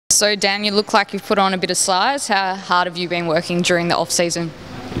So Dan, you look like you've put on a bit of size. How hard have you been working during the off-season?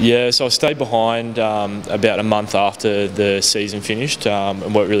 Yeah, so I stayed behind about a month after the season finished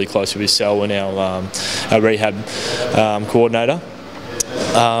and worked really closely with Selwyn, our rehab coordinator.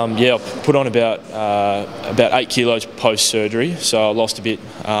 Yeah, I put on about 8 kilos post-surgery, so I lost a bit,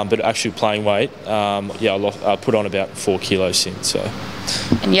 but actually playing weight, I put on about 4 kilos since. So.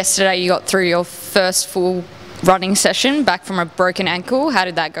 And yesterday you got through your first full running session back from a broken ankle. How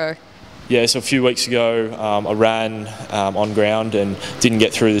did that go? Yeah, so a few weeks ago I ran on ground and didn't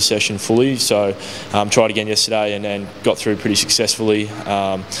get through the session fully, so tried again yesterday and got through pretty successfully.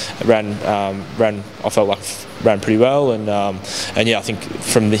 I felt like ran pretty well, and yeah, I think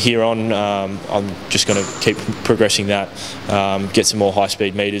from here on I'm just going to keep progressing that, get some more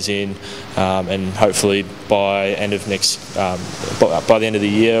high-speed meters in, and hopefully by the end of the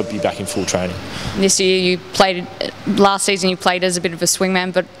year I'll be back in full training. This year last season you played as a bit of a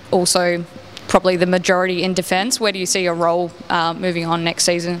swingman, but also probably the majority in defence. Where do you see your role moving on next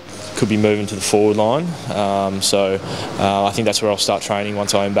season? Could be moving to the forward line, so I think that's where I'll start training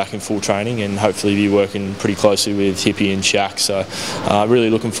once I'm back in full training, and hopefully be working pretty closely with Hippie and Shaq. So really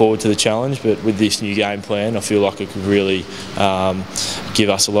looking forward to the challenge, but with this new game plan I feel like it could really give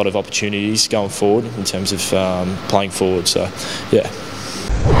us a lot of opportunities going forward in terms of playing forward. So yeah.